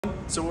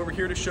So what we're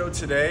here to show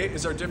today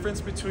is our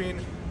difference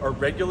between our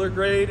regular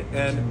grade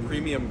and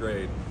premium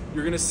grade.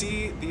 You're going to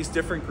see these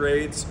different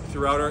grades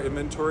throughout our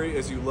inventory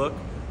as you look.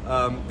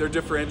 They're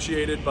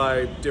differentiated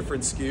by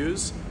different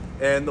SKUs.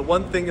 And the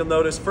one thing you'll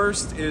notice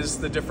first is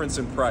the difference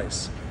in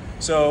price.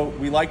 So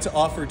we like to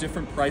offer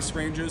different price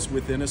ranges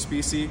within a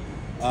species.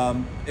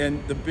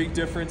 And the big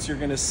difference you're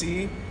going to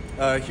see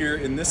here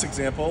in this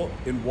example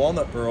in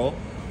walnut burl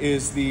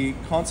is the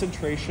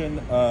concentration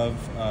of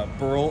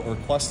burl or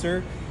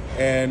cluster.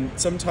 And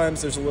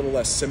sometimes there's a little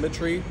less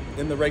symmetry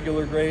in the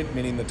regular grade,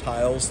 meaning the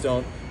tiles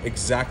don't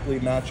exactly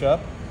match up.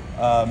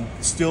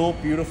 Still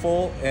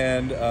beautiful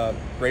and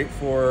great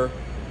for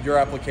your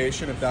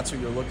application if that's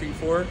what you're looking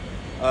for.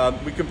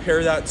 We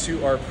compare that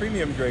to our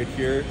premium grade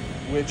here,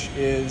 which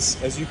is,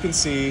 as you can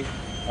see,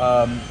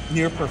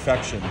 near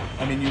perfection.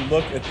 I mean, you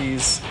look at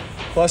these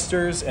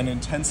clusters and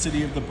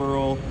intensity of the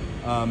burl,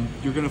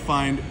 you're going to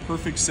find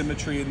perfect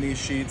symmetry in these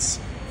sheets,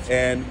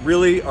 and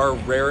really our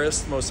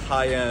rarest, most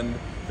high-end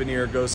veneer goes